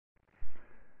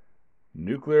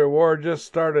Nuclear war just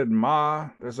started,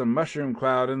 Ma. There's a mushroom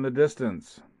cloud in the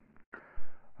distance.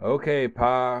 Okay,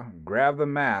 Pa, grab the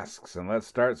masks and let's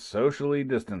start socially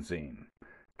distancing.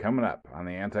 Coming up on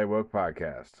the Anti Woke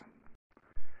Podcast.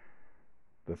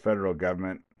 The federal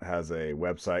government has a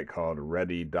website called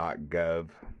ready.gov,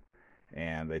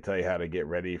 and they tell you how to get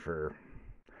ready for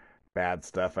bad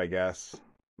stuff, I guess.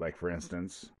 Like, for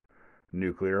instance,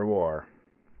 nuclear war.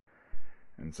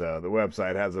 And so the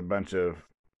website has a bunch of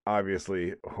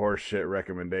obviously horseshit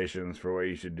recommendations for what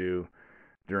you should do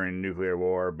during nuclear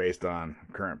war based on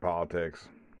current politics.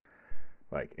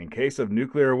 Like, in case of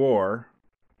nuclear war,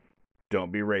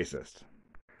 don't be racist.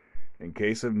 In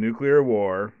case of nuclear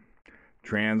war,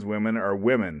 trans women are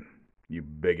women, you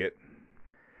bigot.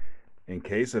 In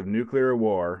case of nuclear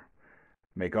war,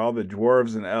 make all the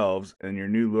dwarves and elves in your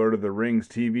new Lord of the Rings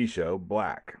TV show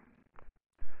black.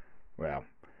 Well,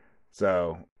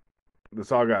 so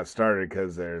this all got started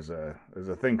because there's a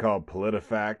thing called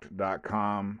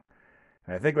PolitiFact.com.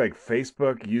 And I think like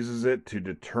Facebook uses it to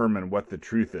determine what the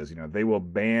truth is. You know, they will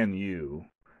ban you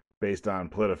based on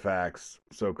PolitiFact's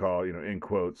so-called, in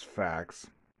quotes, facts.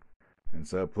 And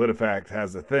so PolitiFact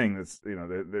has a thing that's,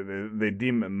 they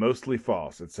deem it mostly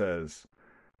false. It says,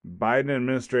 Biden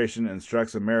administration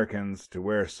instructs Americans to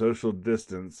wear social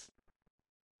distance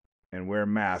and wear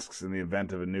masks in the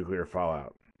event of a nuclear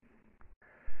fallout.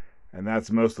 And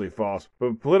that's mostly false.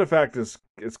 But PolitiFact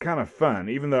is kind of fun,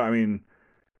 even though,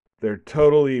 they're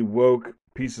totally woke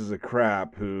pieces of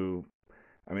crap who,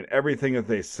 everything that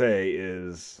they say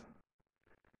is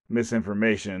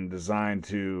misinformation designed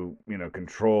to,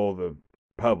 control the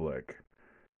public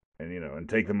and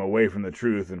take them away from the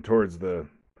truth and towards the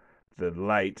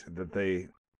light that they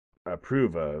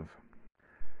approve of.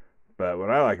 But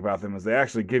what I like about them is they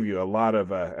actually give you a lot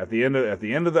of at the end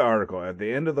of the article, at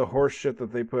the end of the horse shit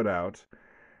that they put out,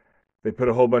 they put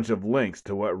a whole bunch of links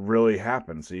to what really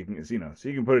happened, so you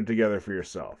can put it together for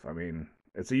yourself.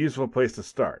 It's a useful place to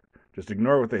start. Just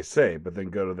ignore what they say, but then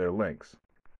go to their links.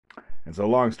 And so,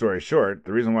 long story short,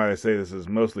 the reason why they say this is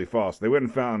mostly false, they went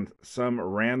and found some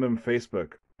random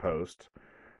Facebook post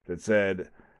that said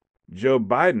Joe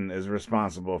Biden is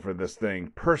responsible for this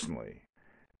thing personally.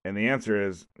 And the answer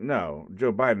is no,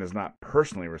 Joe Biden is not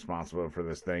personally responsible for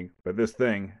this thing, but this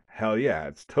thing, hell yeah,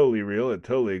 it's totally real, it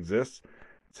totally exists,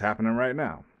 it's happening right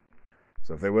now.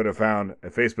 So if they would have found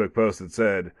a Facebook post that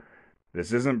said,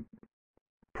 this isn't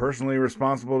personally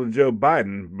responsible to Joe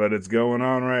Biden, but it's going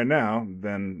on right now,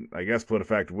 then I guess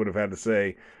PolitiFact would have had to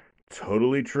say,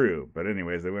 totally true. But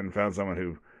anyways, they went and found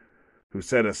someone who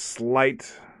said a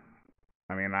slight,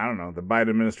 I don't know, the Biden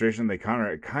administration, they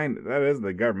that is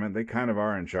the government, they kind of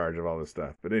are in charge of all this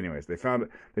stuff. But anyways, they found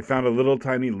a little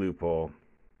tiny loophole.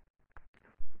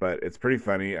 But it's pretty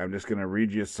funny. I'm just going to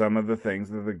read you some of the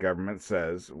things that the government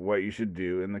says what you should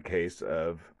do in the case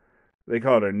of, they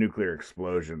call it a nuclear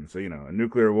explosion. So, a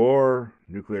nuclear war,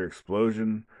 nuclear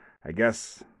explosion. I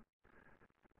don't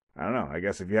know. I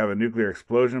guess if you have a nuclear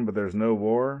explosion but there's no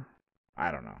war,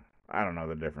 I don't know. I don't know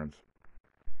the difference.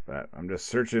 But I'm just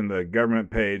searching the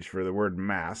government page for the word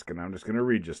mask, and I'm just going to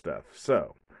read you stuff.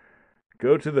 So,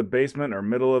 go to the basement or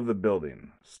middle of the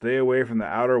building. Stay away from the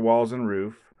outer walls and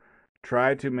roof.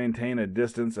 Try to maintain a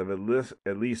distance of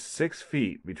at least 6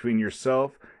 feet between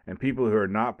yourself and people who are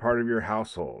not part of your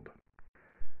household.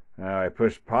 I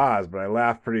pushed pause, but I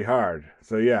laughed pretty hard.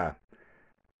 So yeah.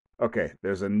 Okay,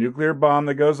 there's a nuclear bomb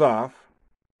that goes off.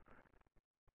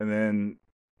 And then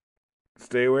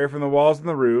stay away from the walls and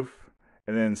the roof.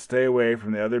 And then stay away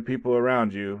from the other people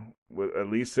around you with at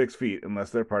least 6 feet unless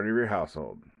they're part of your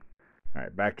household. All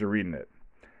right, back to reading it.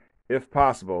 If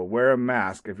possible, wear a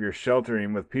mask if you're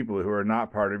sheltering with people who are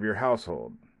not part of your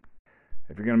household.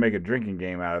 If you're going to make a drinking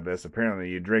game out of this, apparently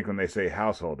you drink when they say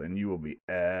household, and you will be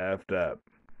effed up.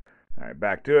 All right,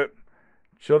 back to it.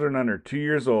 Children under 2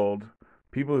 years old,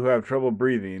 people who have trouble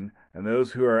breathing, and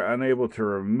those who are unable to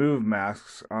remove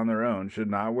masks on their own should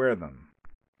not wear them.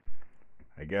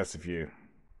 I guess if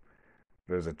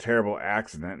there's a terrible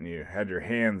accident and you had your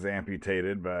hands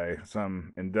amputated by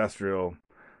some industrial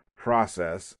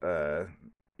process,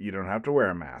 you don't have to wear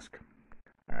a mask.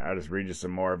 All right, I'll just read you some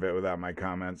more of it without my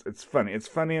comments. It's funny. It's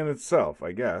funny in itself,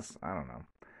 I guess. I don't know.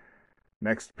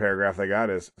 Next paragraph I got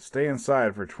is, stay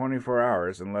inside for 24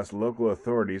 hours unless local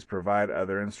authorities provide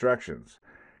other instructions.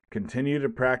 Continue to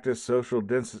practice social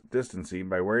distancing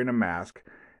by wearing a mask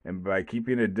and by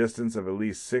keeping a distance of at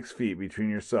least 6 feet between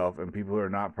yourself and people who are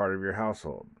not part of your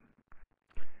household.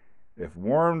 If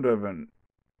warned of an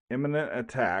imminent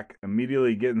attack,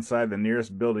 immediately get inside the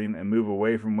nearest building and move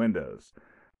away from windows.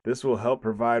 This will help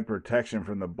provide protection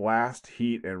from the blast,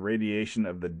 heat, and radiation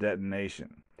of the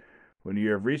detonation. When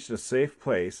you have reached a safe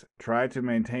place, try to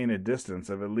maintain a distance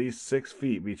of at least 6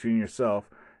 feet between yourself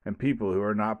and people who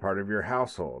are not part of your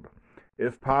household.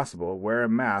 If possible, wear a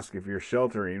mask if you're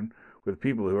sheltering with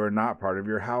people who are not part of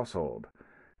your household.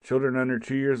 Children under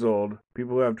 2 years old,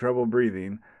 people who have trouble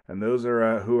breathing, and those who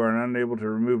are unable to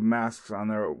remove masks on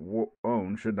their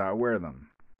own should not wear them.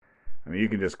 I mean, you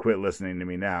can just quit listening to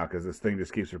me now because this thing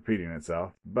just keeps repeating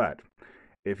itself. But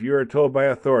if you are told by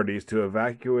authorities to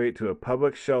evacuate to a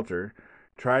public shelter,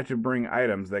 try to bring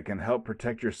items that can help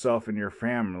protect yourself and your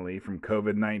family from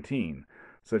COVID-19,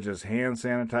 such as hand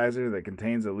sanitizer that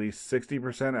contains at least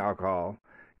 60% alcohol,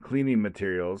 cleaning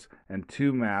materials, and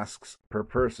 2 masks per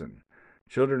person.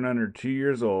 Children under 2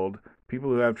 years old, people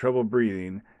who have trouble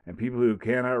breathing, and people who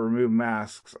cannot remove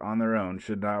masks on their own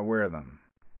should not wear them.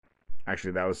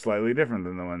 Actually, that was slightly different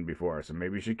than the one before, so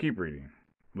maybe you should keep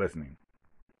listening.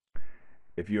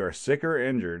 If you are sick or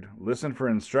injured, listen for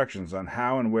instructions on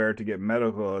how and where to get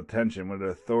medical attention when the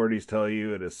authorities tell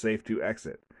you it is safe to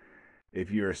exit. If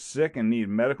you are sick and need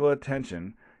medical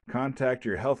attention, contact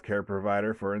your healthcare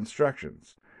provider for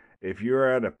instructions. If you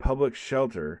are at a public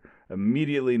shelter,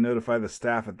 immediately notify the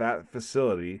staff at that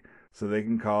facility so they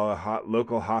can call a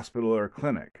local hospital or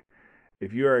clinic.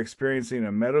 If you are experiencing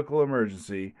a medical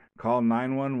emergency, call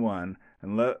 911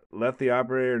 and let the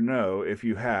operator know if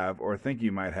you have or think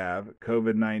you might have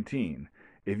COVID-19.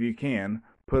 If you can,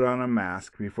 put on a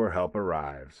mask before help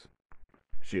arrives.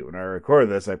 Shoot, when I record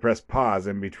this, I press pause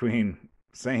in between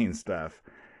saying stuff,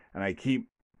 and I keep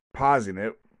pausing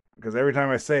it because every time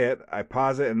I say it, I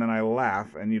pause it and then I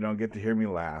laugh, and you don't get to hear me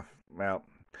laugh. Well,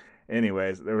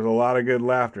 anyways, there was a lot of good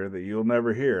laughter that you'll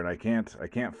never hear, and I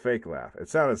can't fake laugh. It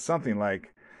sounded something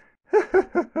like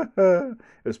it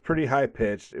was pretty high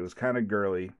pitched. It was kind of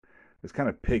girly. It was kind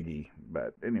of piggy,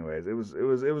 but anyways, it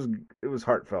was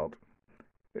heartfelt.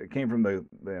 It came from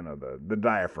the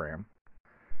diaphragm.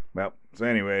 Well, so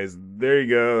anyways, there you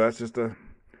go. That's just a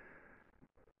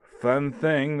fun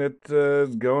thing that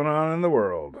is going on in the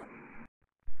world.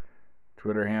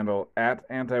 Twitter handle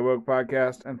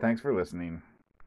 @AntiWokePodcast, and thanks for listening.